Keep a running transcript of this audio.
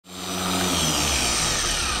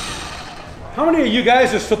How many of you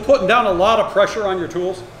guys are still putting down a lot of pressure on your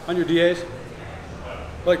tools, on your DAs?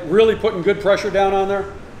 Like really putting good pressure down on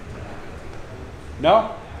there?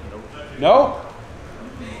 No? No?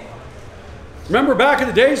 Remember back in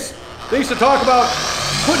the days, they used to talk about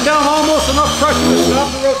putting down almost enough pressure to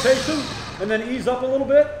stop the rotation and then ease up a little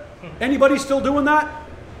bit. Anybody still doing that?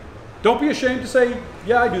 Don't be ashamed to say,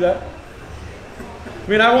 yeah, I do that. I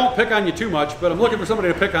mean, I won't pick on you too much, but I'm looking for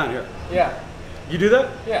somebody to pick on here. Yeah. You do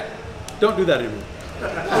that? Yeah. Don't do that anymore.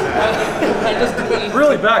 I just do it.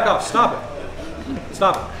 Really back off. Stop it.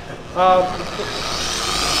 Stop it.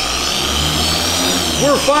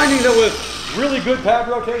 We're finding that with really good pad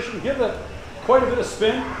rotation, give it quite a bit of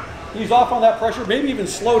spin, ease off on that pressure, maybe even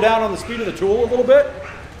slow down on the speed of the tool a little bit.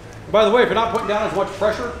 By the way, if you're not putting down as much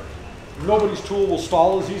pressure, nobody's tool will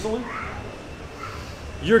stall as easily.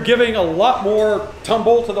 You're giving a lot more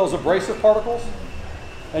tumble to those abrasive particles,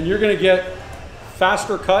 and you're going to get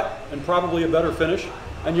faster cut and probably a better finish,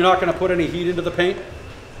 and you're not going to put any heat into the paint.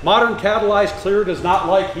 Modern catalyzed clear does not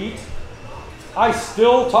like heat. I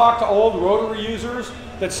still talk to old rotary users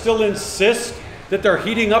that still insist that they're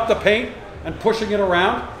heating up the paint and pushing it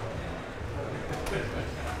around.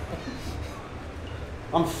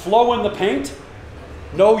 I'm flowing the paint.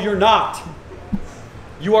 No, you're not.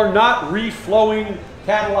 You are not reflowing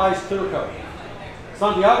catalyzed clear coat.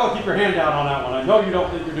 Santiago, keep your hand down on that one. I know you don't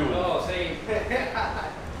think you're doing it. Oh, same.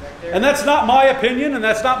 And that's not my opinion, and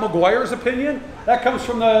that's not Meguiars' opinion. That comes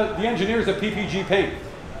from the engineers at PPG Paint.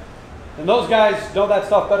 And those guys know that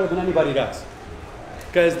stuff better than anybody does,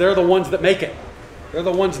 because they're the ones that make it. They're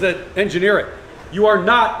the ones that engineer it. You are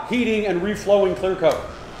not heating and reflowing clear coat.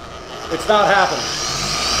 It's not happening.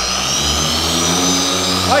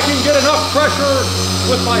 I can get enough pressure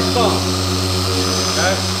with my thumb.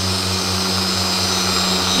 Okay?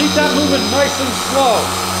 Keep that movement nice and slow.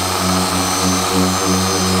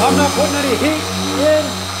 I'm not putting any heat in.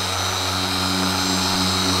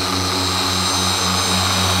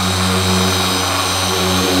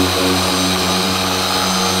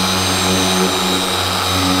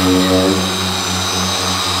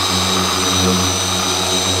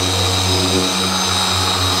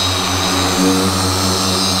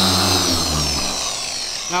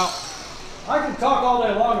 Now, I can talk all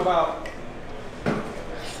day long about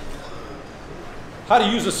how to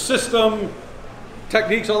use a system,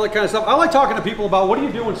 techniques, all that kind of stuff. I like talking to people about what do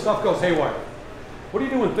you do when stuff goes haywire? What do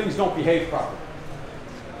you do when things don't behave properly?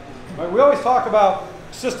 Right? We always talk about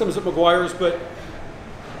systems at Meguiars, but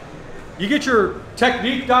you get your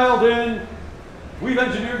technique dialed in. We've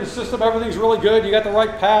engineered the system. Everything's really good. You got the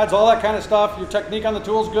right pads, all that kind of stuff. Your technique on the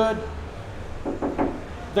tool's good.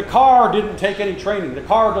 The car didn't take any training. The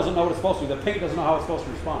car doesn't know what it's supposed to do. The paint doesn't know how it's supposed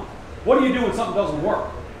to respond. What do you do when something doesn't work?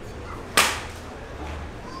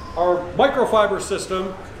 Our microfiber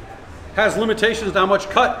system has limitations to how much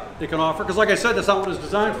cut it can offer, because like I said, that's not what it's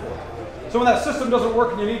designed for. So when that system doesn't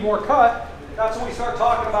work and you need more cut, that's when we start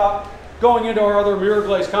talking about going into our other mirror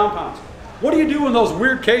glaze compounds. What do you do in those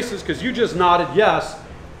weird cases, because you just nodded yes,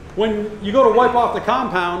 when you go to wipe off the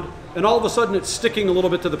compound and all of a sudden it's sticking a little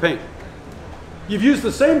bit to the paint? You've used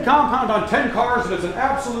the same compound on 10 cars and it's an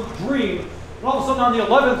absolute dream, and all of a sudden on the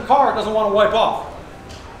 11th car it doesn't want to wipe off.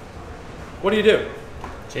 What do?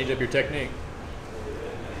 Change up your technique.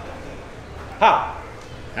 How?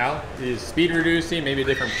 How? Is speed reducing, maybe a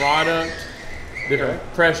different product, different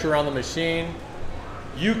pressure on the machine.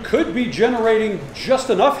 You could be generating just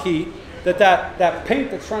enough heat that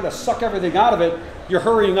paint that's trying to suck everything out of it, you're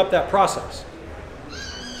hurrying up that process.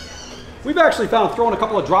 We've actually found throwing a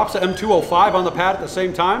couple of drops of M205 on the pad at the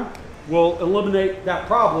same time will eliminate that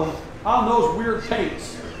problem on those weird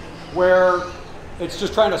paints where it's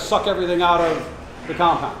just trying to suck everything out of the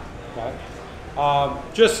compound. Okay?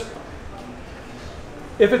 Just,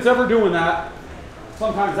 if it's ever doing that,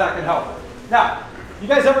 sometimes that can help. Now, you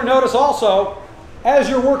guys ever notice also, as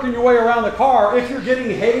you're working your way around the car, if you're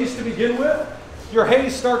getting haze to begin with, your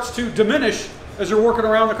haze starts to diminish as you're working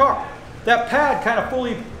around the car. That pad kind of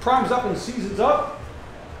fully primes up and seasons up,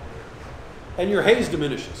 and your haze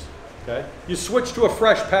diminishes. Okay? You switch to a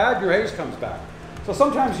fresh pad, your haze comes back. So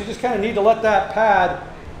sometimes you just kind of need to let that pad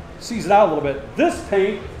season out a little bit. This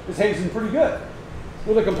paint is hazing pretty good.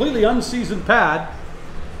 With a completely unseasoned pad,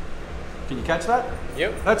 can you catch that?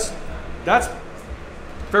 Yep. That's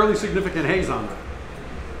fairly significant haze on there.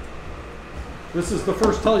 This is the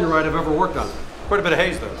first Telluride I've ever worked on. Quite a bit of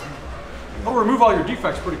haze there. They'll remove all your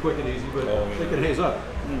defects pretty quick and easy, but they can haze up.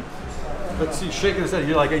 But see, shaking his head,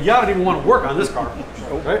 you're like, yeah, I don't even want to work on this car.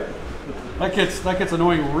 Right? That gets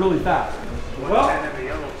annoying really fast. Well, 110 in the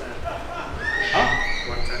yellow pad. Huh?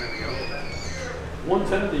 110 in the yellow pad.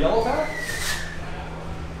 110 in the yellow pad?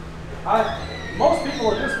 Most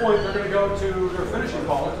people at this point, they're going to go to their finishing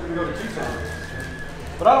polish. They're going to go to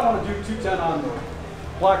 210. But I don't want to do 210 on the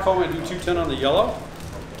black foam. I do 210 on the yellow.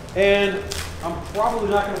 And I'm probably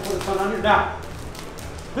not going to put a ton on here. Now,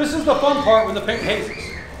 this is the fun part when the paint hazes.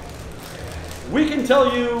 We can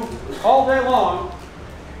tell you all day long,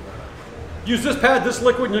 use this pad, this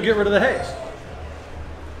liquid, and you'll get rid of the haze.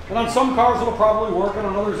 And on some cars it'll probably work, and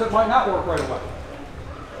on others it might not work right away.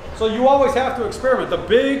 So you always have to experiment. The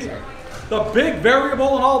big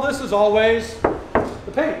variable in all this is always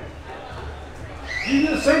the paint. You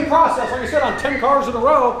do the same process, like I said, on 10 cars in a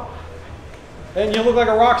row, and you look like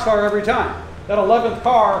a rock star every time. That 11th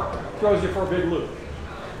car throws you for a big loop.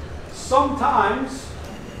 Sometimes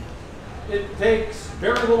it takes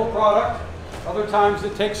very little product. Other times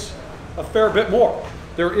it takes a fair bit more.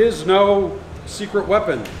 There is no secret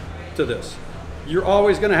weapon to this. You're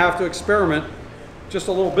always going to have to experiment just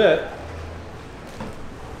a little bit.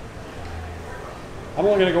 I'm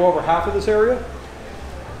only going to go over half of this area.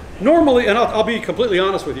 Normally, and I'll be completely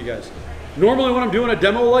honest with you guys, normally when I'm doing a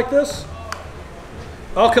demo like this,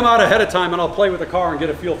 I'll come out ahead of time and I'll play with the car and get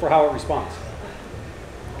a feel for how it responds.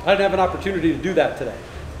 I didn't have an opportunity to do that today.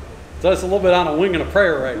 So it's a little bit on a wing and a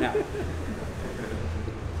prayer right now.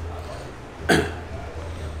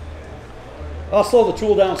 I'll slow the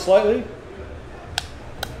tool down slightly.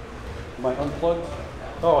 Am I unplugged?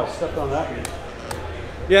 Oh, I stepped on that.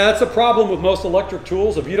 Yeah, that's a problem with most electric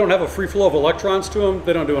tools. If you don't have a free flow of electrons to them,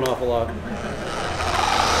 they don't do an awful lot.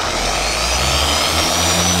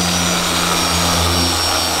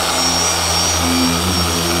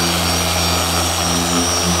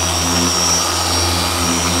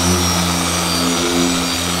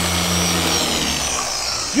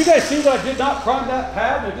 You guys see that I did not prime that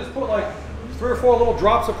pad? I just put like 3 or 4 little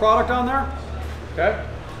drops of product on there. Okay.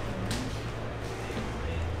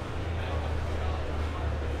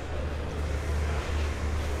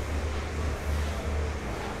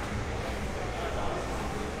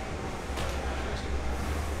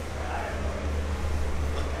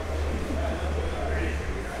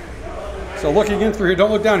 So looking in through here,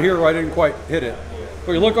 don't look down here where I didn't quite hit it.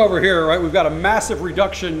 But you look over here, right, we've got a massive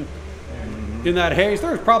reduction in that haze.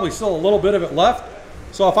 There's probably still a little bit of it left.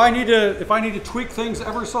 So if I need to tweak things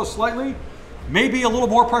ever so slightly, maybe a little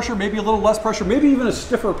more pressure, maybe a little less pressure, maybe even a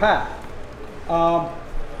stiffer pad.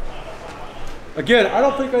 Again, I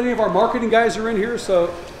don't think any of our marketing guys are in here,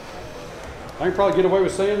 so I can probably get away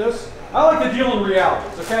with saying this. I like to deal in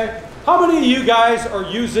realities, okay? How many of you guys are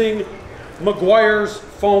using Meguiars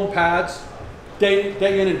foam pads day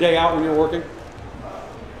in and day out when you're working?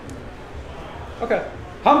 Okay.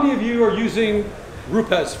 How many of you are using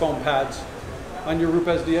Rupes foam pads on your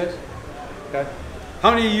Rupes DAs? Okay.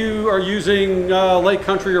 How many of you are using Lake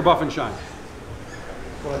Country or Buff and Shine?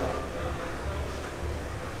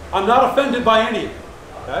 I'm not offended by any of you.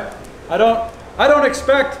 Okay. I don't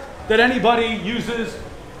expect that anybody uses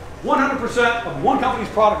 100% of one company's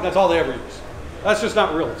product and that's all they ever use. That's just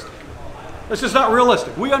not realistic. That's just not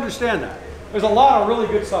realistic. We understand that. There's a lot of really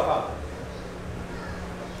good stuff out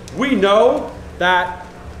there. We know that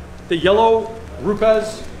the yellow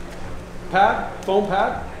Rupes pad, foam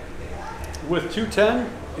pad, with 210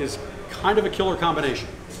 is kind of a killer combination.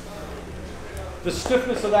 The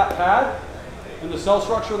stiffness of that pad and the cell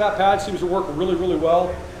structure of that pad seems to work really, really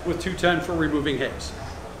well with 210 for removing haze.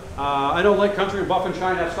 I know Lake Country and Buff and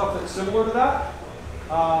Shine have stuff that's similar to that.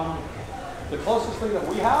 The closest thing that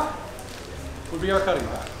we have would be our cutting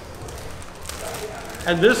pad.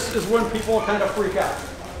 And this is when people kind of freak out.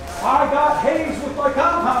 I got haze with my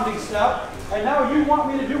compounding step, and now you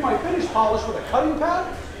want me to do my finish polish with a cutting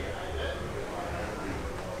pad?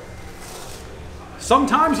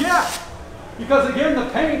 Sometimes, yeah. Because again, the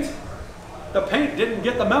paint didn't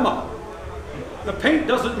get the memo. The paint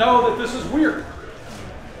doesn't know that this is weird.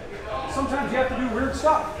 Sometimes you have to do weird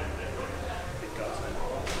stuff.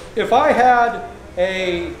 If I had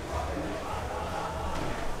a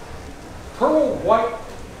pearl white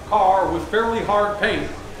car with fairly hard paint,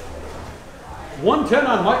 110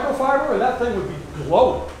 on microfiber, and that thing would be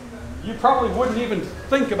glowing. You probably wouldn't even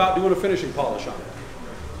think about doing a finishing polish on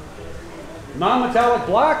it. Non-metallic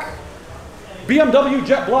black, BMW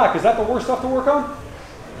jet black, is that the worst stuff to work on?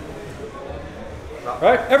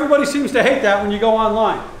 Right? Everybody seems to hate that when you go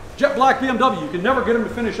online. Jet black BMW, you can never get them to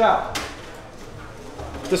finish out.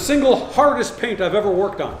 The single hardest paint I've ever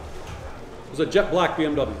worked on was a jet black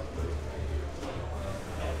BMW.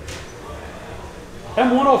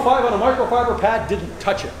 M105 on a microfiber pad didn't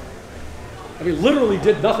touch it. I mean, literally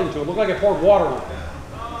did nothing to it. It looked like I poured water on it.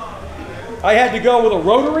 I had to go with a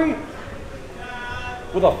rotary,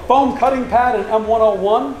 with a foam cutting pad and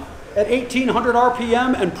M101, at 1800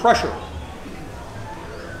 RPM and pressure.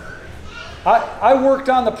 I worked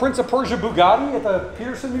on the Prince of Persia Bugatti at the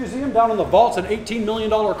Peterson Museum down in the vaults, an $18 million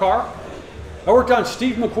car. I worked on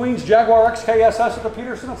Steve McQueen's Jaguar XKSS at the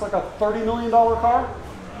Peterson. It's like a $30 million car.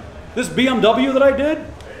 This BMW that I did,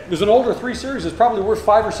 it was an older 3 Series, is probably worth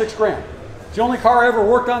 5 or 6 grand. It's the only car I ever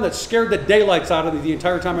worked on that scared the daylights out of me the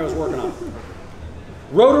entire time I was working on it.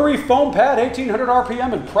 Rotary foam pad, 1800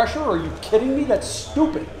 RPM and pressure? Are you kidding me? That's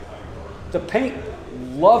stupid. The paint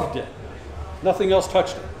loved it. Nothing else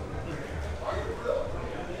touched it.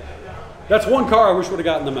 That's one car I wish would have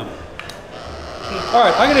gotten the memo. All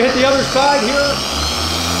right, I'm going to hit the other side here.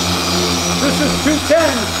 This is 210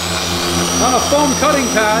 on a foam cutting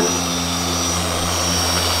pad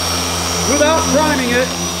without priming it.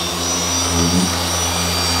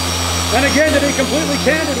 And again, to be completely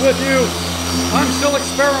candid with you, I'm still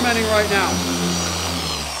experimenting right now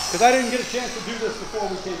because I didn't get a chance to do this before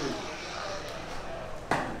we came in.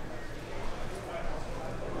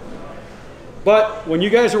 But when you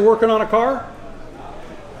guys are working on a car,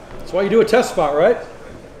 that's why you do a test spot, right?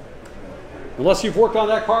 Unless you've worked on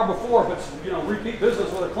that car before, if it's, you know, repeat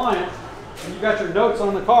business with a client, and you got your notes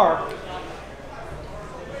on the car.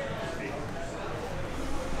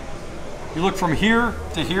 You look from here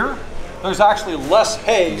to here, there's actually less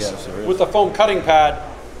haze with the foam cutting pad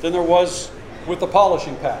than there was with the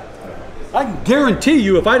polishing pad. I can guarantee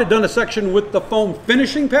you if I'd have done a section with the foam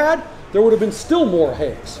finishing pad, there would have been still more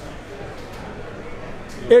haze.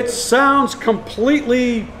 It sounds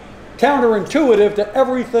completely counterintuitive to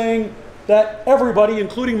everything that everybody,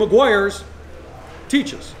 including Meguiars,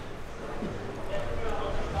 teaches.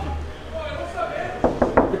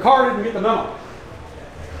 The car didn't get the memo.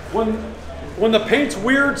 When the paint's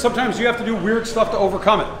weird, sometimes you have to do weird stuff to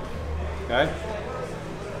overcome it. Okay?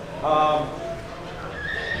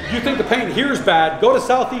 If you think the paint here is bad, go to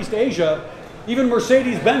Southeast Asia. Even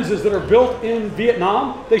Mercedes-Benzes that are built in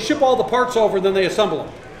Vietnam, they ship all the parts over and then they assemble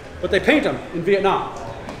them. But they paint them in Vietnam.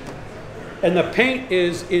 And the paint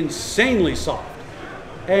is insanely soft.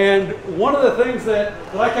 And one of the things that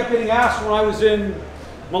I kept getting asked when I was in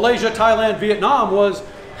Malaysia, Thailand, Vietnam was,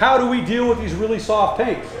 how do we deal with these really soft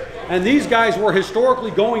paints? And these guys were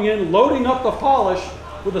historically going in, loading up the polish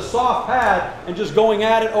with a soft pad and just going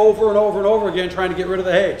at it over and over and over again, trying to get rid of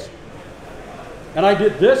the haze. And I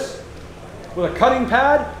did this with a cutting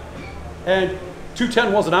pad, and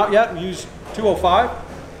 210 wasn't out yet. We used 205,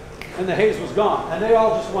 and the haze was gone. And they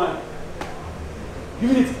all just went, you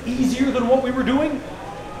mean it's easier than what we were doing?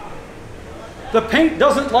 The paint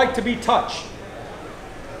doesn't like to be touched.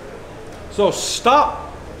 So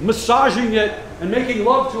stop massaging it and making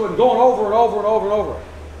love to it and going over and over and over and over.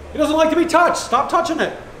 It doesn't like to be touched. Stop touching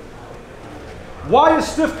it. Why is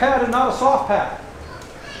stiff pad and not a soft pad?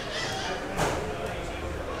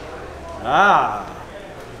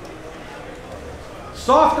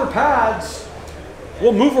 Softer pads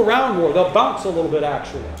will move around more. They'll bounce a little bit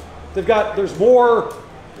actually. There's more,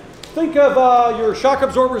 think of your shock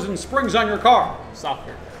absorbers and springs on your car.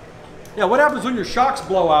 Softer. Yeah, what happens when your shocks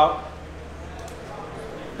blow out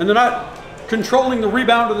and they're not controlling the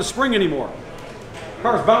rebound of the spring anymore?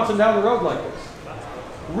 Car's bouncing down the road like this.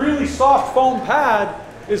 Really soft foam pad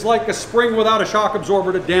is like a spring without a shock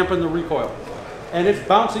absorber to dampen the recoil. And it's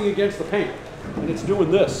bouncing against the paint. And it's doing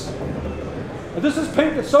this. And this is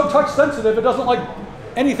paint that's so touch sensitive it doesn't like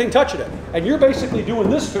anything touching it. And you're basically doing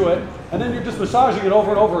this to it, and then you're just massaging it over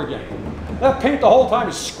and over again. That paint the whole time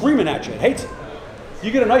is screaming at you. It hates it.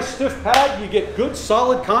 You get a nice stiff pad, you get good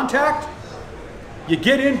solid contact, you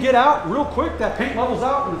get in, get out real quick, that paint levels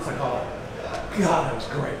out, and it's like, oh, God, that was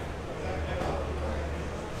great.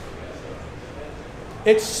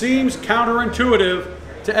 It seems counterintuitive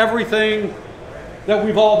to everything that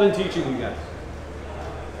we've all been teaching you guys.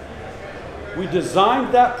 We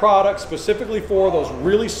designed that product specifically for those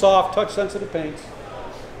really soft, touch-sensitive paints,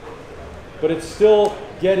 but it's still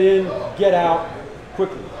get in, get out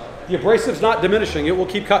quickly. The abrasive's not diminishing, it will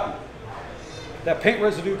keep cutting. That paint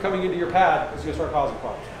residue coming into your pad is going to start causing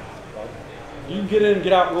problems. You can get in and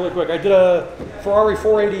get out really quick. I did a Ferrari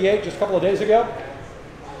 488 just a couple of days ago.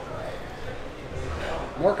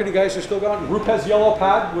 Marketing guys are still going. Rupes yellow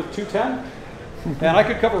pad with 210. And I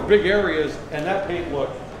could cover big areas, and that paint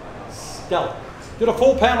looked stellar. Did a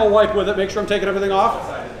full panel wipe with it, make sure I'm taking everything off.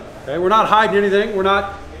 Okay, we're not hiding anything.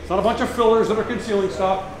 It's not a bunch of fillers that are concealing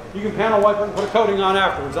stuff. You can panel wipe it and put a coating on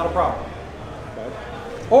afterwards, not a problem. Okay.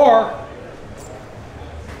 Or,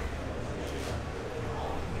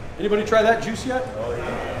 anybody try that juice yet? Oh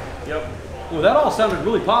yeah. Yep. Well, that all sounded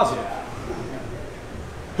really positive.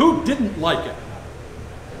 Who didn't like it?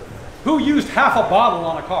 Who used half a bottle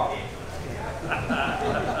on a car?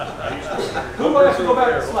 I have to go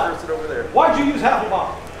back to slack. First it over there. Why'd you use half a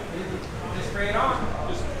bottle? Just spray it on.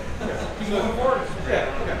 Just Keep moving forward.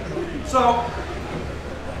 yeah. Okay. So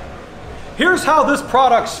here's how this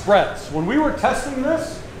product spreads. When we were testing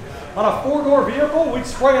this on a 4-door vehicle, we'd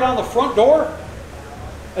spray it on the front door,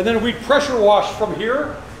 and then we'd pressure wash from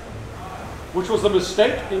here, which was a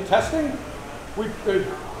mistake in testing. We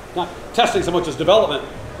not testing so much as development.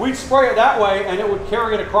 We'd spray it that way, and it would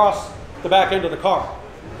carry it across the back end of the car.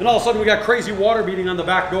 And all of a sudden, we got crazy water beating on the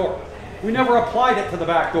back door. We never applied it to the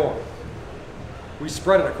back door. We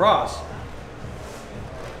spread it across.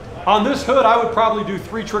 On this hood, I would probably do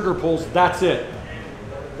 3 trigger pulls. That's it.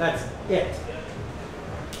 That's it.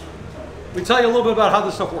 Let me tell you a little bit about how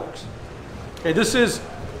this stuff works. Okay, this is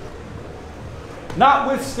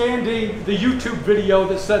notwithstanding the YouTube video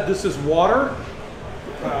that said this is water.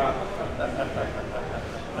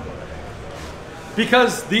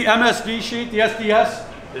 Because the MSD sheet, the SDS,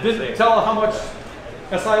 didn't tell how much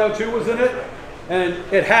SiO2 was in it. And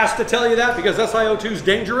it has to tell you that because SiO2 is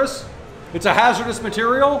dangerous. It's a hazardous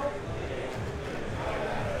material.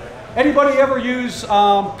 Anybody ever use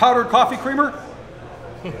powdered coffee creamer?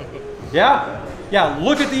 Yeah? Yeah,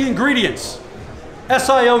 look at the ingredients.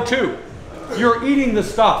 SiO2. You're eating the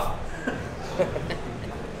stuff.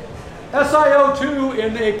 SiO2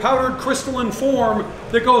 in a powdered crystalline form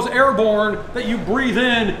that goes airborne that you breathe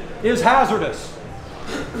in is hazardous.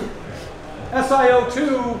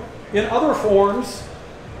 SiO2 in other forms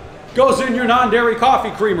goes in your non-dairy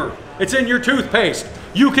coffee creamer. It's in your toothpaste.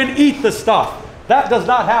 You can eat the stuff. That does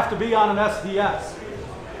not have to be on an SDS.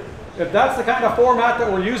 If that's the kind of format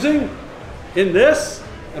that we're using in this,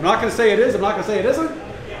 I'm not going to say it is, I'm not going to say it isn't,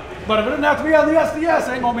 but if it didn't have to be on the SDS,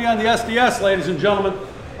 it ain't going to be on the SDS, ladies and gentlemen.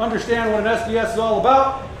 Understand what an SDS is all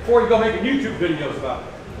about before you go making YouTube videos about it.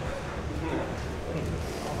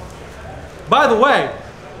 By the way,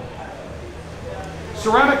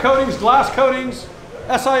 ceramic coatings, glass coatings,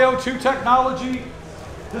 SiO2 technology.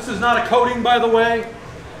 This is not a coating, by the way,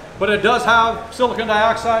 but it does have silicon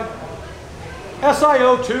dioxide.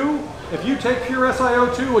 SiO2, if you take pure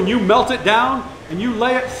SiO2 and you melt it down and you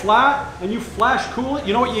lay it flat and you flash cool it,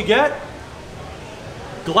 you know what you get?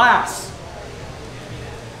 Glass.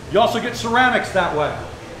 You also get ceramics that way.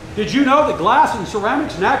 Did you know that glass and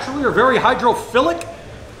ceramics naturally are very hydrophilic?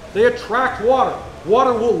 They attract water.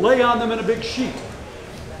 Water will lay on them in a big sheet.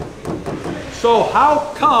 So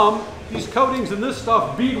how come these coatings and this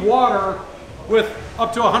stuff bead water with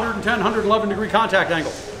up to 110, 111 degree contact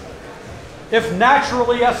angle? If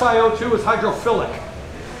naturally SiO2 is hydrophilic.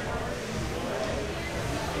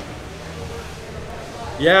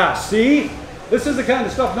 Yeah, see? This is the kind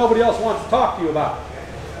of stuff nobody else wants to talk to you about.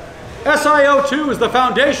 SiO2 is the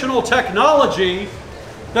foundational technology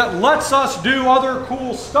that lets us do other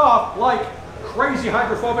cool stuff like crazy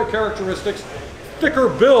hydrophobic characteristics, thicker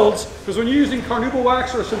builds, because when you're using carnauba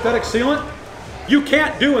wax or a synthetic sealant, you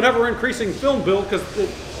can't do an ever-increasing film build because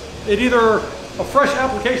it either a fresh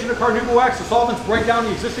application of carnauba wax, the solvents break down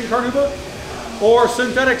the existing carnauba, or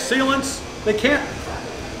synthetic sealants, they can't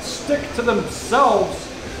stick to themselves.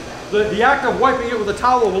 The act of wiping it with a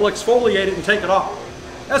towel will exfoliate it and take it off.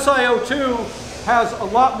 SiO2 has a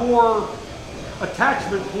lot more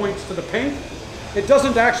attachment points to the paint. It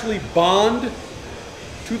doesn't actually bond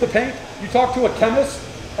to the paint. You talk to a chemist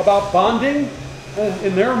about bonding, and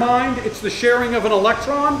in their mind, it's the sharing of an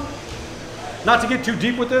electron. Not to get too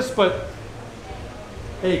deep with this, but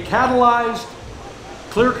a catalyzed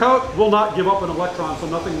clear coat will not give up an electron, so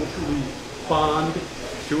nothing will truly bond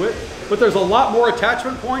to it. But there's a lot more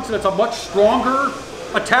attachment points, and it's a much stronger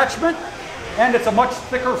attachment, and it's a much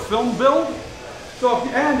thicker film build. So,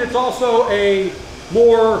 and it's also a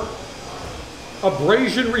more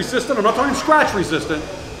abrasion resistant. I'm not talking scratch resistant.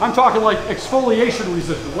 I'm talking like exfoliation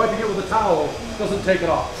resistant. Wiping it with a towel doesn't take it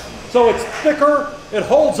off. So it's thicker, it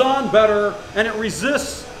holds on better, and it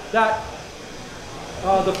resists that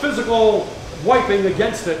the physical wiping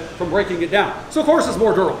against it from breaking it down. So of course it's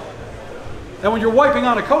more durable. And when you're wiping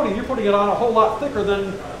on a coating, you're putting it on a whole lot thicker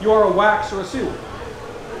than you are a wax or a sealant.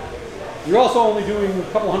 You're also only doing a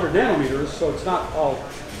couple hundred nanometers, so it's not all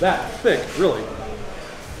that thick, really.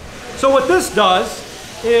 So what this does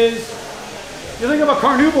is, you think of a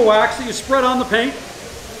carnauba wax that you spread on the paint,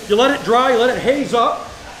 you let it dry, you let it haze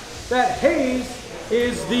up. That haze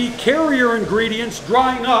is the carrier ingredients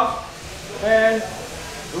drying up, and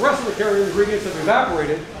the rest of the carrier ingredients have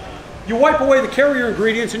evaporated. You wipe away the carrier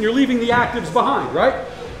ingredients and you're leaving the actives behind, right?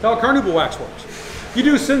 That's how carnauba wax works. You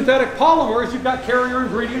do synthetic polymers, you've got carrier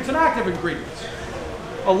ingredients and active ingredients.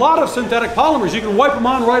 A lot of synthetic polymers, you can wipe them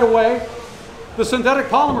on right away. The synthetic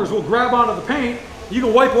polymers will grab onto the paint You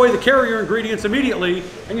can wipe away the carrier ingredients immediately,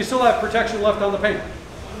 and you still have protection left on the paint.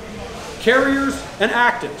 Carriers and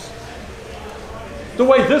actives. The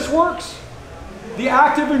way this works, the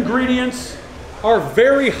active ingredients are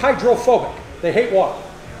very hydrophobic. They hate water.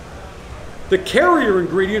 The carrier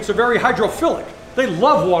ingredients are very hydrophilic. They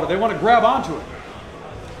love water. They want to grab onto it.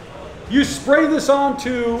 You spray this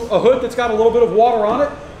onto a hood that's got a little bit of water on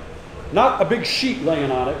it. Not a big sheet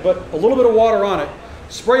laying on it, but a little bit of water on it.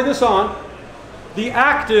 Spray this on. The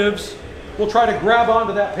actives will try to grab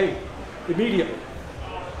onto that paint immediately.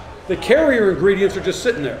 The carrier ingredients are just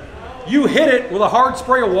sitting there. You hit it with a hard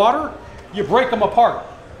spray of water, you break them apart.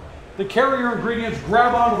 The carrier ingredients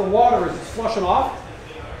grab onto the water as it's flushing off.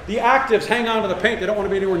 The actives hang onto the paint. They don't want to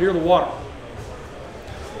be anywhere near the water.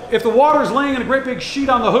 If the water is laying in a great big sheet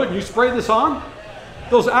on the hood and you spray this on,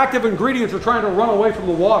 those active ingredients are trying to run away from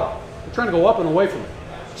the water. They're trying to go up and away from it.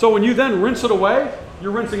 So when you then rinse it away,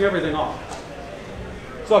 you're rinsing everything off.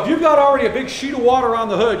 So if you've got already a big sheet of water on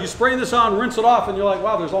the hood, you spray this on, rinse it off, and you're like,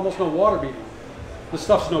 wow, there's almost no water beading. This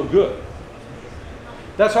stuff's no good.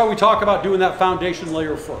 That's why we talk about doing that foundation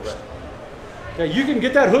layer first. Okay, you can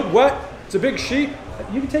get that hood wet. It's a big sheet.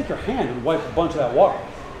 You can take your hand and wipe a bunch of that water.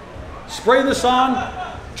 Spray this on,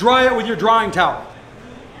 dry it with your drying towel.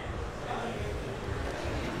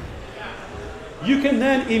 You can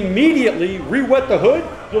then immediately re-wet the hood.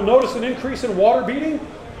 You'll notice an increase in water beading.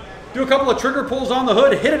 Do a couple of trigger pulls on the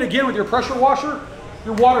hood, hit it again with your pressure washer.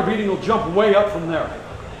 Your water beading will jump way up from there.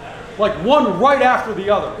 Like one right after the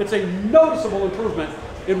other. It's a noticeable improvement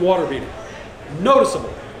in water beading.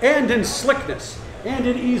 Noticeable. And in slickness. And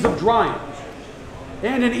in ease of drying.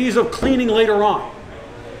 And in ease of cleaning later on.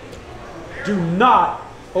 Do not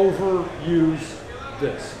overuse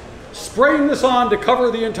this. Spraying this on to cover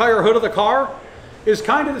the entire hood of the car is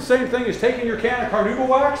kind of the same thing as taking your can of carnauba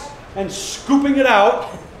wax and scooping it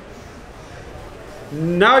out.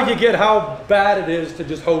 Now you get how bad it is to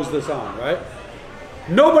just hose this on, right?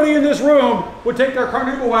 Nobody in this room would take their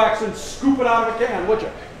carnauba wax and scoop it out of a can, would you?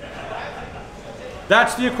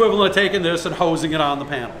 That's the equivalent of taking this and hosing it on the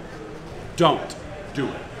panel. Don't do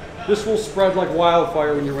it. This will spread like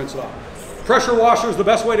wildfire when you rinse it off. Pressure washer is the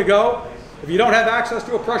best way to go. If you don't have access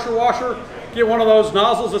to a pressure washer, get one of those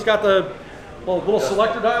nozzles that's got the little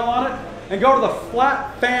selector dial on it, and go to the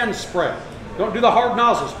flat fan spray. Don't do the hard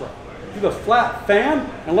nozzle spray. Do the flat fan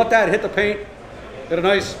and let that hit the paint at a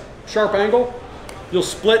nice sharp angle. You'll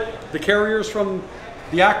split the carriers from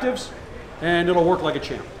the actives, and it'll work like a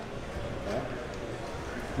champ. Okay.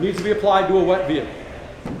 Needs to be applied to a wet vehicle.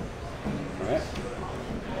 All right.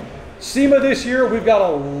 SEMA this year, we've got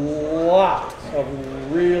a lot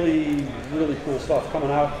of really cool stuff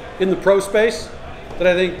coming out in the pro space that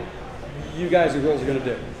I think you guys and girls are going to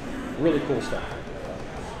do. Really cool stuff.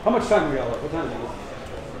 How much time do we got left? What time is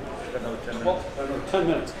it? Another 10 minutes. Well, another 10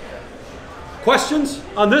 minutes. Questions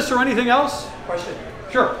on this or anything else? Question.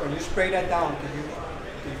 Sure. When you spray that down,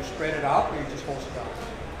 do you spread it out or you just hose it down?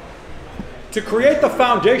 To create the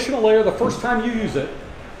foundational layer the first time you use it,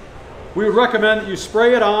 we would recommend that you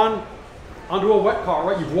spray it on onto a wet car,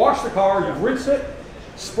 right? You've washed the car, you've rinsed it,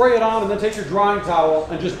 spray it on, and then take your drying towel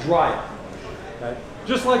and just dry it. Okay?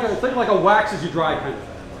 Just like think like a wax as you dry kind of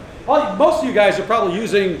thing. Most of you guys are probably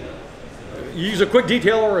using, you use a quick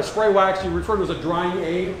detailer or a spray wax, you refer to it as a drying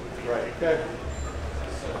aid. Right. Okay.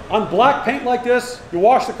 On black paint like this, you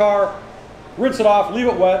wash the car, rinse it off, leave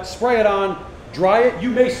it wet, spray it on, dry it. You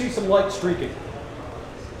may see some light streaking.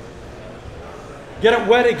 Get it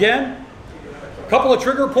wet again, a couple of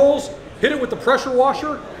trigger pulls, hit it with the pressure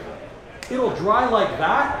washer. It'll dry like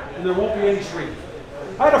that, and there won't be any streaking.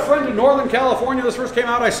 I had a friend in Northern California, this first came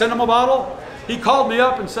out, I sent him a bottle. He called me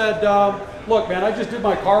up and said, look man, I just did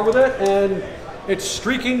my car with it, and it's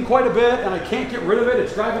streaking quite a bit, and I can't get rid of it,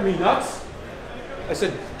 it's driving me nuts. I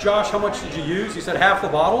said, Josh, how much did you use? He said, half the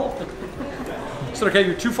bottle. I said, okay,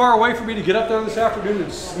 you're too far away for me to get up there this afternoon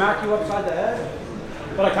and smack you upside the head,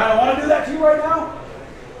 but I kind of want to do that to you right now.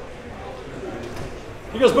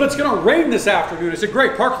 He goes, but it's going to rain this afternoon. I said,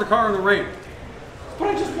 great, park the car in the rain. But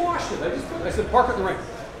I just washed it. I said, park it in the rain.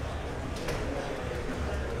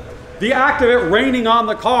 The act of it raining on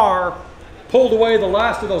the car pulled away the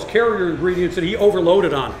last of those carrier ingredients that he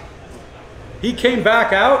overloaded on it. He came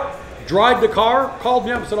back out, dried the car, called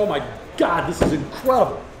me up and said, oh my God, this is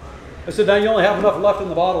incredible. I said, now you only have enough left in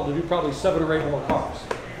the bottle to do probably 7 or 8 more cars.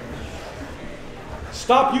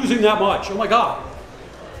 Stop using that much. Oh my God.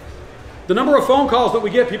 The number of phone calls that we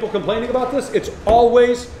get, people complaining about this, it's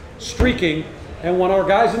always streaking. And when our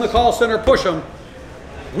guys in the call center push them,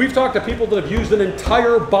 we've talked to people that have used an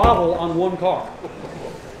entire bottle on one car.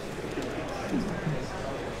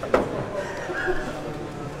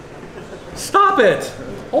 Stop it!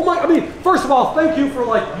 Oh my, I mean, first of all, thank you for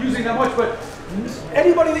like using that much, but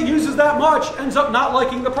anybody that uses that much ends up not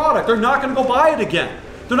liking the product. They're not going to go buy it again.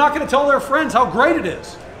 They're not going to tell their friends how great it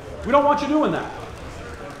is. We don't want you doing that.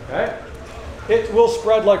 Okay? It will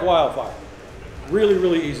spread like wildfire. Really,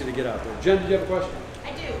 really easy to get out there. Jen, did you have a question?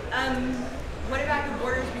 I do. What about the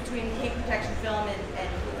borders between paint protection film and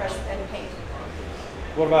fresh and paint?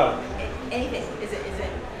 What about it? Anything? Is it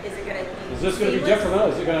going to be? Is this going to be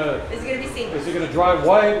different? Is it going to? Is it going to be seamless? Is it going to dry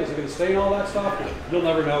white? Is it going to stain all that stuff? You'll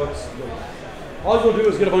never know. All you'll do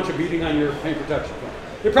is get a bunch of beading on your paint protection film.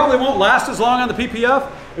 It probably won't last as long on the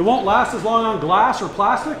PPF. It won't last as long on glass or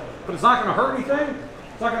plastic, but it's not going to hurt anything.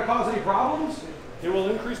 It's not going to cause any problems. It will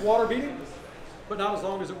increase water beading, but not as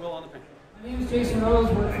long as it will on the paint. My name is Jason Rose,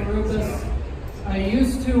 work for Rupes. I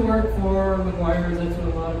used to work for Meguiars, that's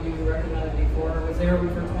what a lot of you recognize me for. I was there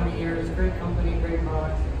for 20 years, great company, great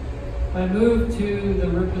product. I moved to the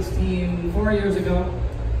Rupes team 4 years ago,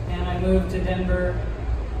 and I moved to Denver,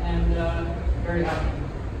 and very happy.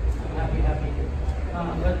 I'm happy here.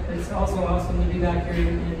 But it's also awesome to be back here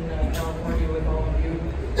in California with all of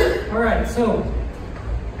you. All right, so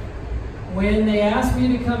when they asked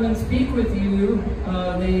me to come and speak with you,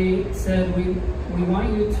 they said, we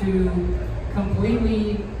want you to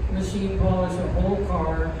completely machine polish a whole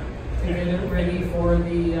car to get it ready for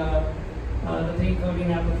the paint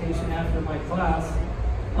coating application after my class.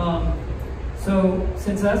 So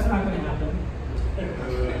since that's not going to happen,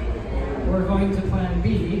 we're going to plan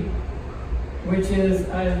B, which is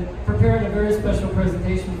I've prepared a very special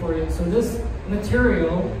presentation for you. So this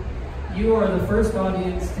material, you are the first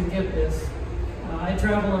audience to get this. I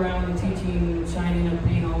travel around teaching shining and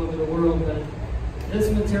paint all over the world, but this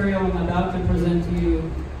material I'm about to present to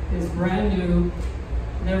you is brand new,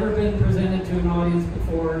 never been presented to an audience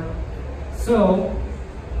before. So,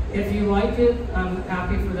 if you like it, I'm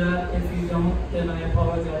happy for that. If you don't, then I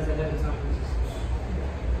apologize ahead of time.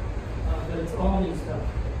 But it's all new stuff.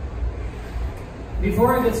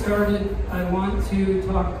 Before I get started, I want to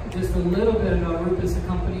talk just a little bit about Rupes, the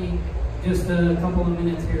company, just a couple of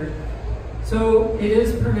minutes here. So, it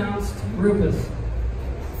is pronounced Rupes.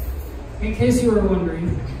 In case you were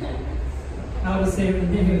wondering how to say the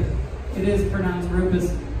name, it is pronounced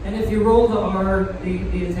Rupes. And if you roll the R, the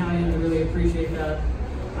Italians really appreciate that.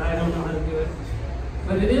 I don't know how to do it.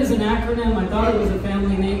 But it is an acronym. I thought it was a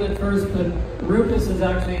family name at first, but Rupes is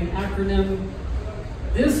actually an acronym.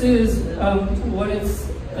 This is what it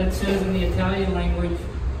says in the Italian language.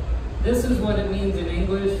 This is what it means in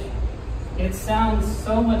English. It sounds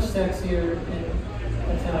so much sexier in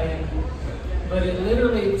Italian. But it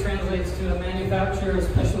literally translates to a manufacturer of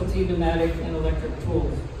specialty pneumatic and electric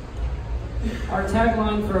tools. Our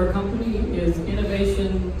tagline for our company is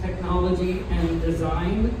innovation, technology, and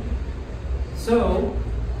design. So,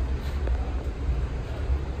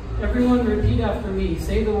 everyone repeat after me.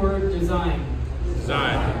 Say the word design.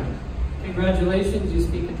 Design. Congratulations, you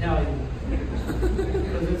speak Italian.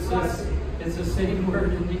 Because it's a sitting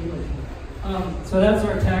word in English. So that's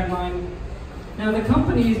our tagline. Now the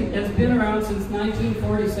company has been around since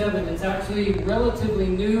 1947. It's actually relatively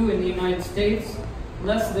new in the United States.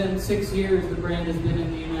 Less than 6 years the brand has been in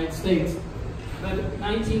the United States. But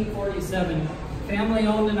 1947, family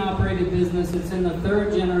owned and operated business. It's in the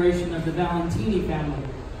third generation of the Valentini family,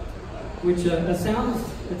 which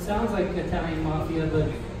sounds like Italian mafia, but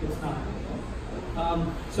it's not.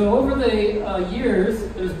 So over the years,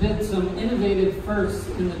 there's been some innovative firsts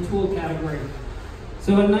in the tool category.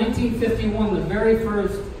 So in 1951, the very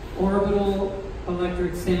first orbital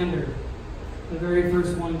electric sander, the very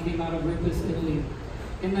first one came out of Rupes, Italy.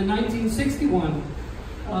 In the 1961,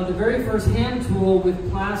 the very first hand tool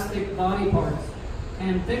with plastic body parts.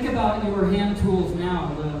 And think about your hand tools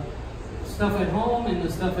now, the stuff at home and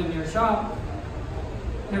the stuff in your shop.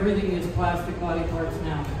 Everything is plastic body parts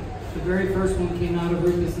now. The very first one came out of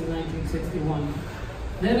Rupes in 1961.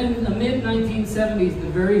 Then in the mid-1970s, the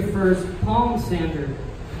very first palm sander,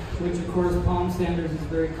 which of course palm sanders is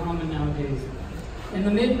very common nowadays. In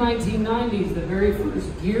the mid-1990s, the very first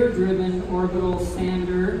gear-driven orbital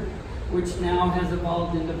sander, which now has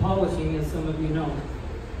evolved into polishing, as some of you know.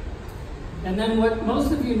 And then what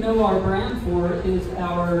most of you know our brand for is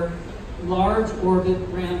our large orbit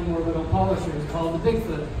ram orbital polishers called the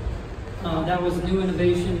Bigfoot. That was a new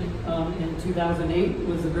innovation in 2008. It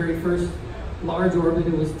was the very first large orbit.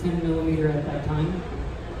 It was 10 millimeter at that time.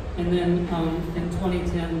 And then in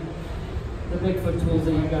 2010, the Bigfoot tools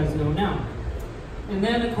that you guys know now. And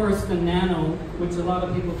then, of course, the Nano, which a lot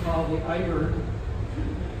of people call the iBird,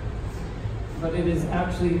 but it is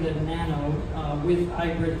actually the Nano with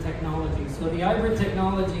hybrid technology. So the hybrid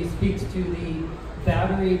technology speaks to the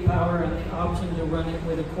battery power and the option to run it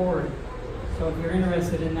with a cord. So if you're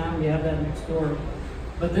interested in that, we have that next door.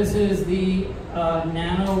 But this is the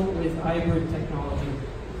nano with hybrid technology.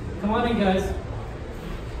 Come on in, guys.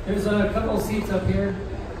 There's a couple of seats up here.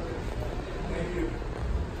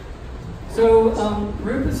 So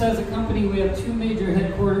Rupes as a company, we have two major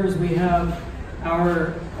headquarters. We have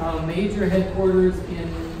our major headquarters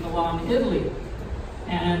in Milan, Italy.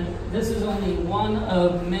 And this is only one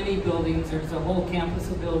of many buildings. There's a whole campus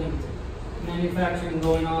of buildings, manufacturing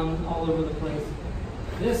going on all over the place.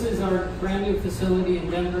 This is our brand new facility in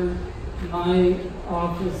Denver. My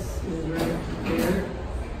office is right there.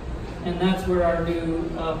 And that's where our new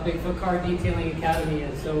Bigfoot Car Detailing Academy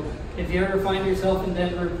is. So if you ever find yourself in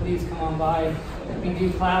Denver, please come on by. We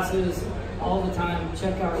do classes all the time.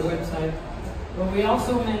 Check our website. But we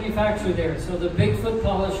also manufacture there. So the Bigfoot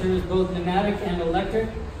polishers, both pneumatic and electric,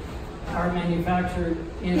 are manufactured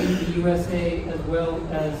in the USA as well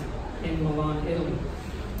as in Milan, Italy.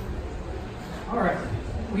 All right.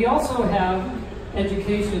 We also have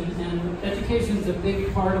education, and education is a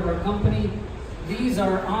big part of our company. These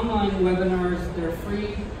are online webinars. They're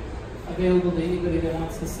free, available to anybody that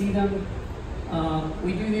wants to see them.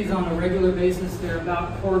 We do these on a regular basis. They're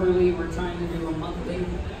about quarterly. We're trying to do a monthly,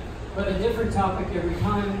 but a different topic every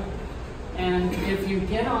time. And if you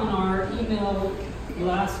get on our email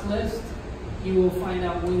blast list, you will find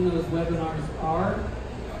out when those webinars are.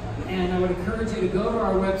 And I would encourage you to go to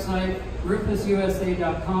our website,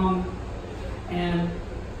 rupesusa.com, and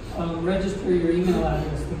register your email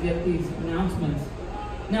address to get these announcements.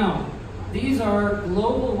 Now, these are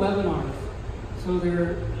global webinars, so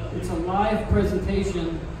it's a live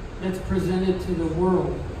presentation that's presented to the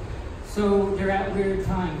world. So they're at weird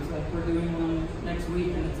times, like we're doing one next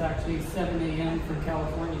week, and it's actually 7 a.m. for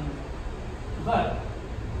California. But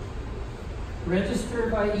register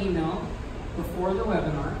by email before the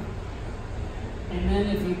webinar, and then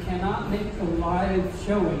if you cannot make the live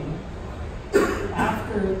showing,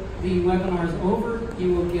 after the webinar is over,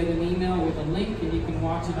 you will get an email with a link, and you can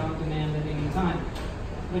watch it on demand at any time.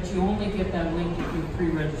 But you only get that link if you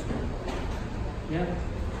pre-register. Yep.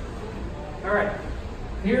 All right.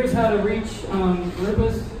 Here's how to reach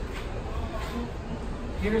Rupes.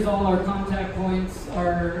 Here's all our contact points,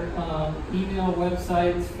 our email,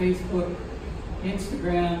 websites, Facebook,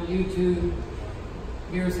 Instagram, YouTube.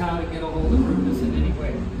 Here's how to get a hold of Rupes in any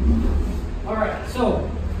way. All right,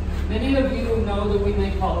 so many of you know that we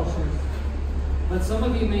make polishers, but some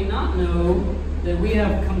of you may not know that we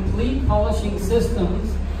have complete polishing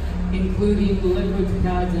systems, including liquids,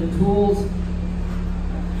 pads, and tools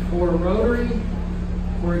for rotary,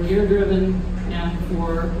 for gear-driven, and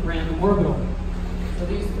for random orbital. So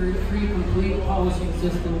these are three complete polishing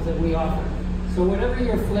systems that we offer. So whatever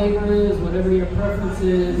your flavor is, whatever your preference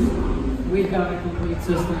is, we've got a complete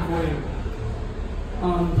system for you.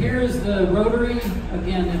 Here's the rotary.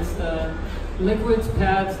 Again, it's the liquids,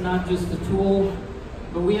 pads, not just the tool.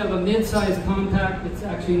 But we have a mid-size compact. It's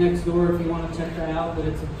actually next door if you want to check that out. But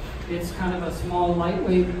it's kind of a small,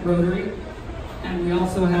 lightweight rotary. And we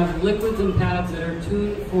also have liquids and pads that are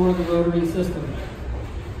tuned for the rotary system.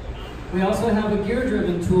 We also have a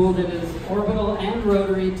gear-driven tool that is orbital and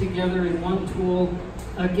rotary together in one tool.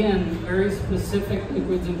 Again, very specific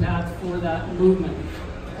liquids and pads for that movement.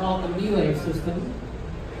 It's called the Melee system.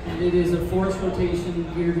 And it is a force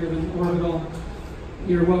rotation, gear-driven orbital.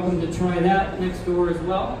 You're welcome to try that next door as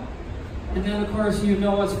well. And then, of course, you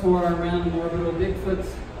know us for our random orbital Bigfoots.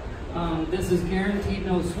 This is guaranteed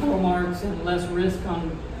no swirl marks and less risk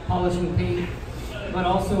on polishing paint, but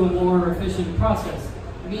also a more efficient process,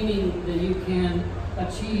 meaning that you can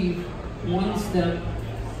achieve one-step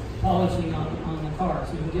polishing on the car.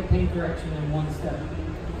 So you can get paint correction in one step.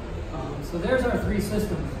 So there's our three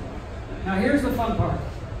systems. Now here's the fun part.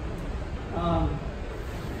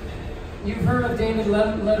 You've heard of David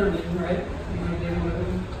Letterman, right? You know David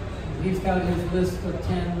Letterman? He's got his list of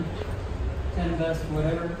 10 best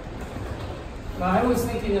whatever. Well, I was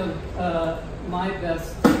thinking of my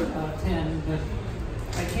best 10, but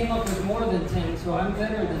I came up with more than 10, so I'm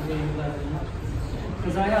better than David Letterman,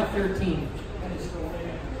 because I have 13.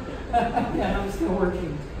 Yeah, I'm still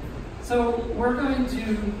working. So we're going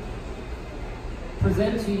to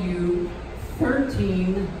present to you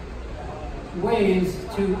 13 ways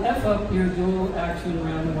to F up your dual action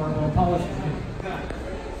random orbital polishing.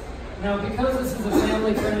 Now, because this is a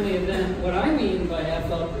family-friendly event, what I mean by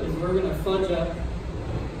F up is we're going to fudge up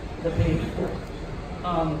the paint.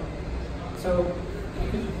 So you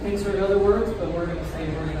can insert other words, but we're going to say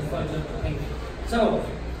we're going to fudge up the paint. So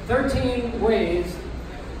 13 ways,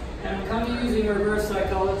 and I'm kind of using reverse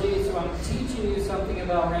psychology, so I'm teaching you something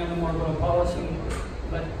about random orbital polishing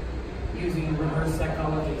but using reverse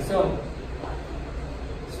psychology. So,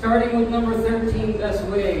 starting with number 13, best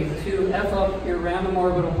way to F up your random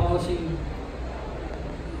orbital polishing.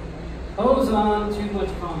 Hose on too much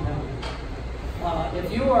compound.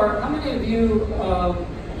 If you are, how many of you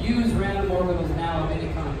use random orbitals now of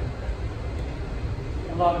any kind?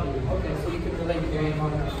 A lot of you. Okay, so you can relate to your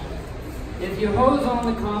on that. If you hose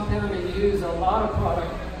on the compound and use a lot of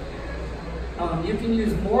product, you can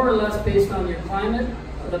use more or less based on your climate,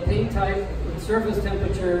 the paint type, the surface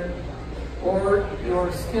temperature, or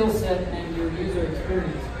your skill set and your user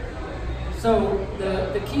experience. So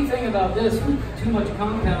the key thing about this with too much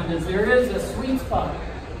compound is there is a sweet spot.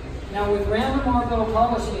 Now with random orbital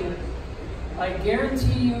polishing, I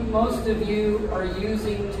guarantee you most of you are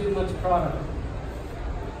using too much product.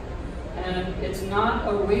 And it's not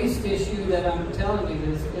a waste issue that I'm telling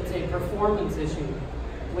you this, it's a performance issue.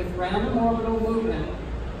 With random orbital movement,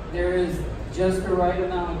 there is just the right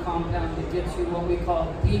amount of compound that gets you what we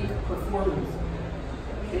call peak performance.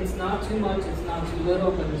 It's not too much, it's not too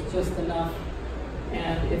little, but it's just enough.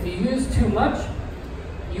 And if you use too much,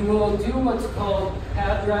 you will do what's called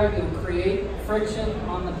pad drag. You'll create friction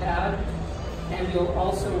on the pad, and you'll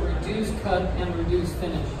also reduce cut and reduce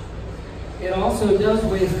finish. It also does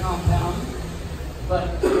waste compound,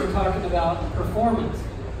 but we're talking about performance.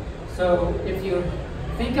 So if you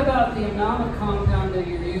think about the amount of compound that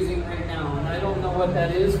you're using right now, and I don't know what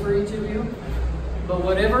that is for each of you, but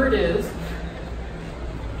whatever it is,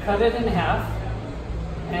 cut it in half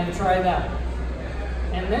and try that.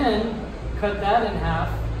 And then cut that in half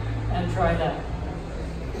and try that.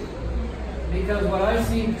 Because what I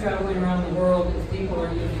see traveling around the world is people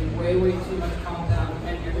are using way, way too much compound,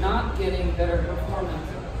 and you're not getting better performance.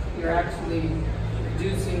 You're actually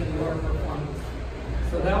reducing your performance.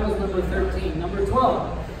 So that was number 13. Number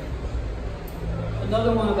 12.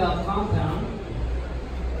 Another one about compound.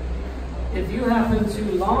 If you happen to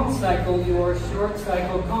long cycle your short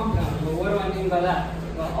cycle compound, well, what do I mean by that?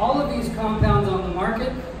 Well, all of these compounds on the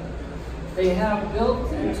market, they have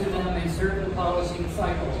built into them a certain polishing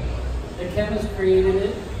cycle. The chemist created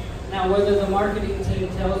it. Now, whether the marketing team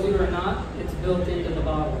tells you or not, it's built into the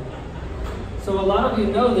bottle. So a lot of you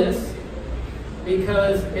know this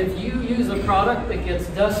because if you use a product that gets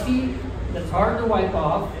dusty, that's hard to wipe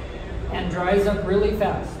off, and dries up really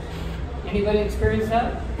fast. Anybody experience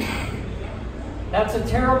that? That's a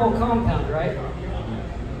terrible compound, right?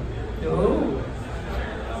 No.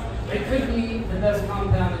 It could be the best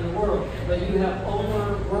compound in the world, but you have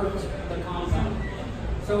overworked the compound.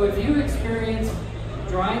 So if you experience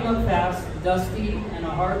drying up fast, dusty, and a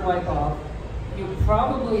hard wipe off, you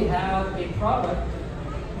probably have a product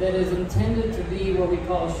that is intended to be what we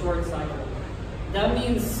call short cycle. That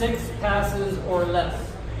means 6 passes or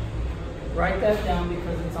less. Write that down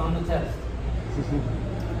because it's on the test.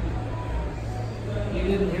 You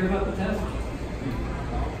didn't hear about the test?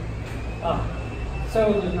 Oh,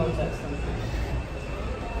 so there's no test.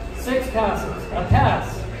 6 passes. A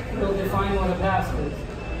pass will define what a pass is.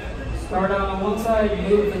 Start out on one side,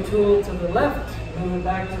 move the tool to the left, move it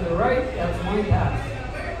back to the right, that's 1 pass.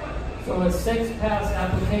 So a 6-pass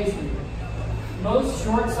application. Most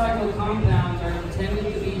short cycle compounds are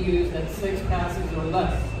intended to be used at 6 passes or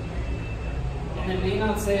less. And it may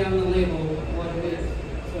not say on the label what it is.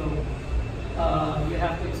 So you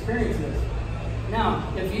have to experience this.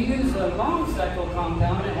 Now, if you use a long cycle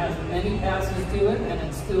compound, it has many passes to it and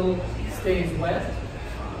it still stays wet.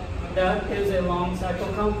 That is a long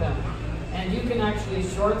cycle compound. And you can actually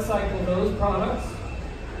short cycle those products,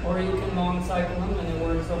 or you can long cycle them and it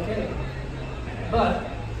works okay. But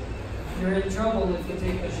you're in trouble if you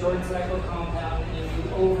take a short cycle compound and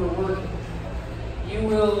you overwork it. You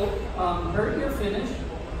will hurt your finish.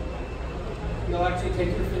 You'll actually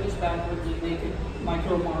take your finish backwards and make it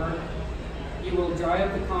micro-marred. You will dry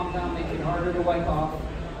up the compound, make it harder to wipe off,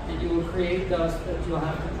 and you will create dust that you'll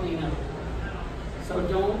have to clean up. So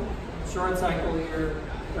don't short cycle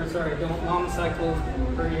don't long cycle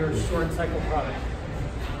for your short cycle product.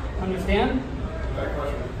 Understand? That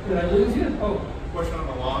question. Did I lose you? Oh. Question on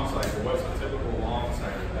the long cycle. What's the typical long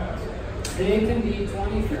cycle pass? They can be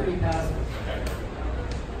 20, 30 passes. Okay.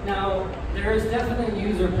 Now, there is definitely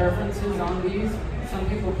user preferences on these. Some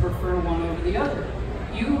people prefer one over the other.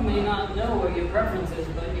 You may not know what your preference is,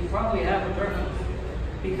 but you probably have a preference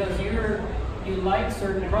because you like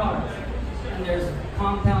certain products. And there's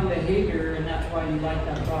compound behavior, and that's why you like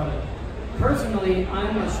that product. Personally,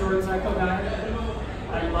 I'm a short cycle guy.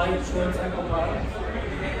 I like short cycle products,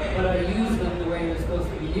 but I use them the way they're supposed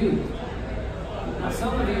to be used. Now,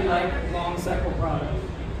 some of you like long cycle products.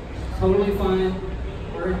 Totally fine.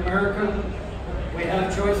 We're in America. We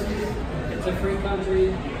have choices. It's It's a free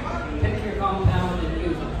country. Pick your compound and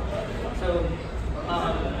use it. So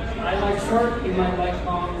I like short, you might like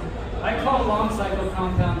long. I call long cycle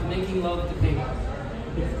compounds making love to paper.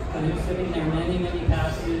 Because you're sitting there many, many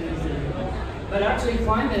passes. But actually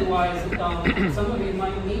climate-wise, some of you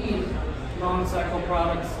might need long cycle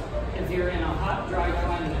products if you're in a hot, dry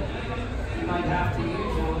climate. You might have to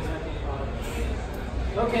use long cycle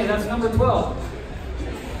products. Okay, that's number 12.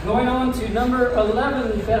 Going on to number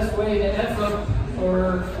 11, best way to F up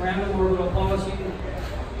or random orbital polishing.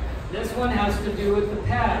 This one has to do with the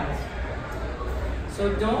pads.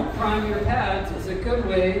 So don't prime your pads is a good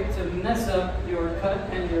way to mess up your cut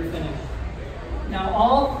and your finish. Now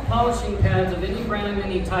all polishing pads of any brand and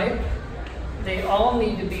any type, they all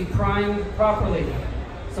need to be primed properly.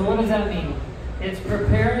 So what does that mean? It's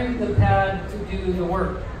preparing the pad to do the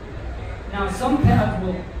work. Now some pads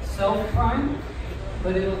will self-prime,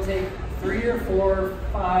 but it'll take 3 or 4 or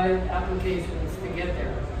 5 applications to get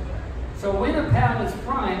there. So when a pad is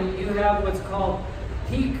primed, you have what's called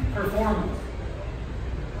peak performance.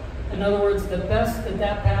 In other words, the best that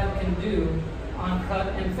that pad can do on cut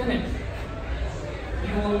and finish.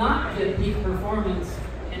 You will not get peak performance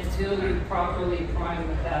until you properly prime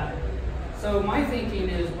the pad. So my thinking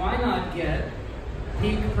is, why not get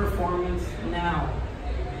peak performance now?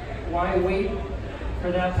 Why wait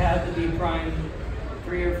for that pad to be primed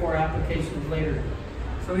 3 or 4 applications later?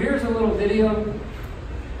 So here's a little video.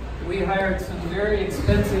 We hired some very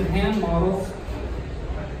expensive hand models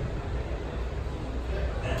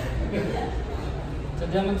to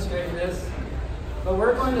demonstrate this. But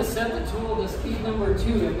we're going to set the tool to speed number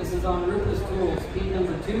 2, and this is on Rupes tool, speed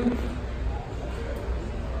number 2.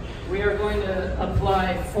 We are going to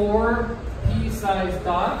apply 4 pea-sized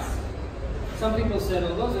dots. Some people said,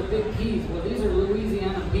 oh, those are big peas. Well, these are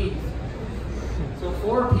Louisiana peas. So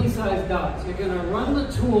 4 pea-sized dots. You're going to run the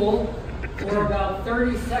tool for about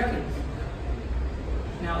 30 seconds.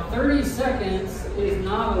 Now, 30 seconds is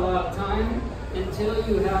not a lot of time until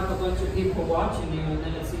you have a bunch of people watching you, and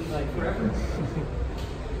then it seems like forever.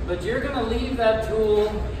 But you're going to leave that tool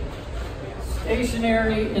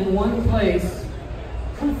stationary in one place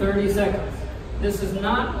for 30 seconds. This is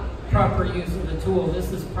not proper use of the tool.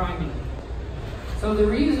 This is priming. So the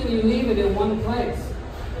reason you leave it in one place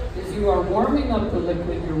is you are warming up the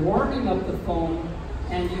liquid, you're warming up the foam,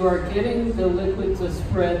 and you are getting the liquid to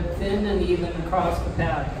spread thin and even across the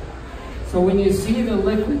pad. So when you see the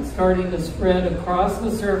liquid starting to spread across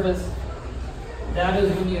the surface, that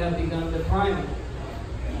is when you have begun the priming.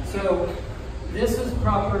 So this is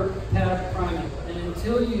proper pad priming. And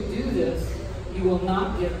until you do this, you will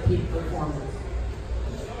not get peak performance.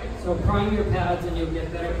 So prime your pads and you'll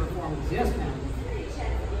get better performance. Yes, ma'am?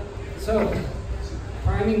 So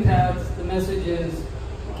priming pads, the message is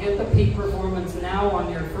get the peak performance now on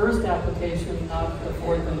your first application, not the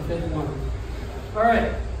 4th and 5th one. All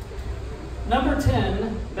right. Number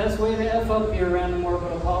 10, best way to F up your random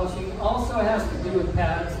orbital polishing also has to do with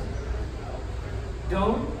pads.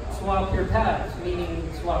 Don't swap your pads,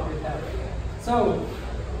 meaning swap your pads. So,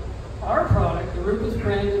 our product, the Rupes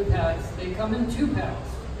branded pads, they come in 2 pads.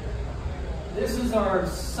 This is our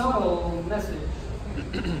subtle message.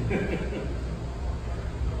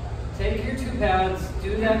 Take your 2 pads,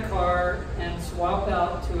 do that car, and swap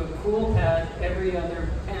out to a cool pad every other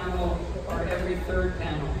panel or every 3rd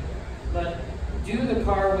panel. But do the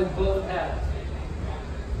car with both pads.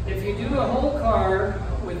 If you do a whole car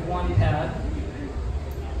with 1 pad,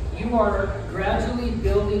 you are gradually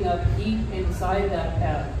building up heat inside that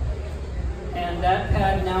pad. And that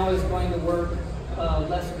pad now is going to work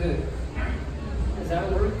less good. Does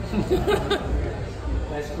that work?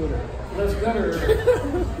 Less gooder. Less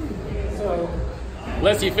gooder. So,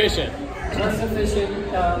 Less efficient. less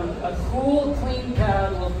efficient. A cool, clean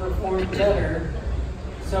pad will perform better.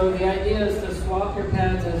 So the idea is to swap your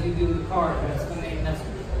pads as you do the car. That's the main message.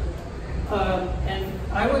 And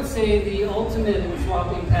I would say the ultimate in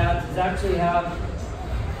swapping pads is actually have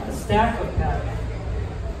a stack of pads.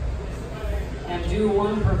 And do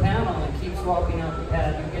 1 per panel and keep swapping out the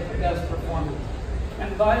pad. You get the best performance.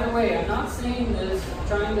 And by the way, I'm not saying this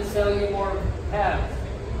trying to sell you more pads.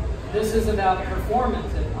 This is about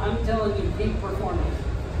performance. If I'm telling you peak performance,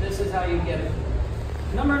 this is how you get it.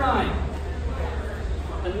 Number 9.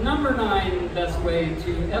 The number 9 best way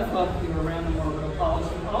to F up your random orbital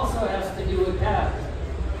polishing also has to do with pads.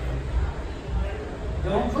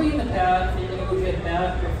 Don't clean the pad and you will get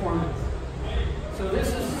bad performance. So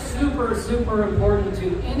this is super, super important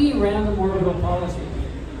to any random orbital polishing,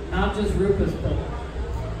 not just Rupes, but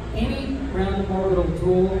any random orbital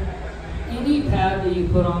tool, any pad that you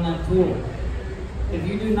put on that tool. If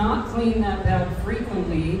you do not clean that pad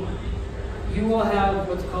frequently, you will have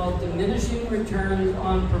what's called diminishing returns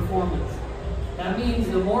on performance. That means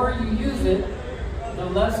the more you use it, the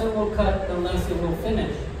less it will cut, the less it will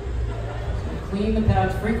finish. So clean the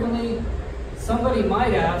pads frequently. Somebody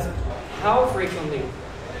might ask, how frequently?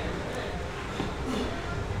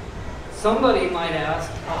 Somebody might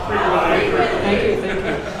ask, how frequently? Thank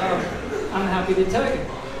you. I'm happy to tell you.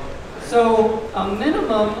 So a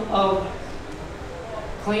minimum of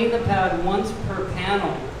clean the pad once per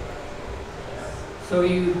panel. So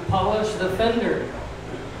you polish the fender,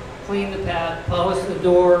 clean the pad, polish the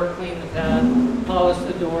door, clean the pad, polish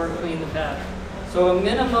the door, clean the pad. So a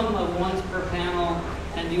minimum of once per panel,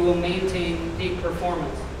 and you will maintain peak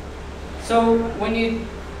performance. So when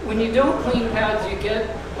you don't clean pads, you get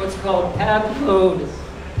what's called pad load.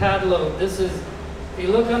 Pad load. This is, if you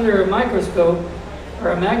look under a microscope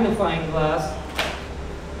or a magnifying glass,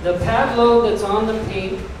 the pad load that's on the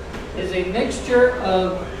paint is a mixture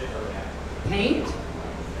of paint,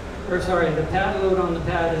 or sorry, the pad load on the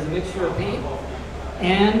pad is a mixture of paint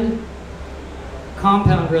and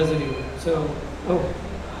compound residue. So, oh,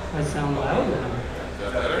 I sound loud now.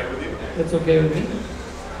 Is that okay with you? That's okay with me.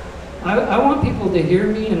 I want people to hear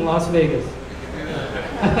me in Las Vegas.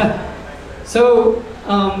 So,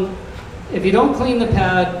 if you don't clean the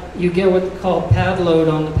pad, you get what's called pad load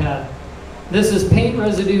on the pad. This is paint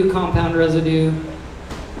residue, compound residue,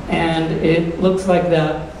 and it looks like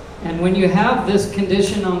that. And when you have this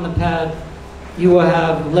condition on the pad, you will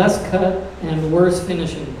have less cut and worse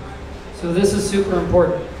finishing. So this is super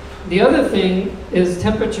important. The other thing is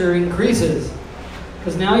temperature increases,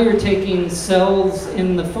 because now you're taking cells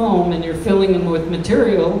in the foam and you're filling them with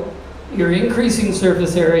material, you're increasing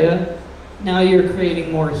surface area, now you're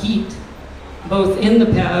creating more heat, both in the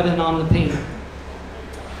pad and on the paint.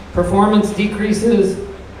 Performance decreases,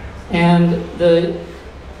 and the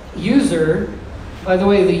user, by the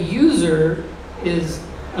way, the user is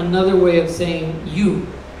another way of saying you.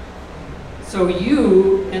 So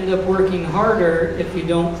you end up working harder if you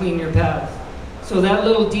don't clean your pads. So that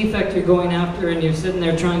little defect you're going after and you're sitting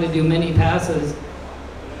there trying to do many passes,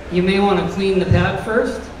 you may want to clean the pad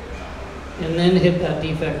first and then hit that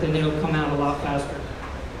defect, and it'll come out a lot faster.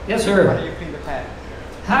 Yes, sir? How do you clean the pad?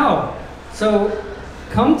 How? So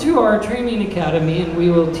come to our training academy and we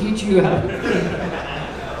will teach you how to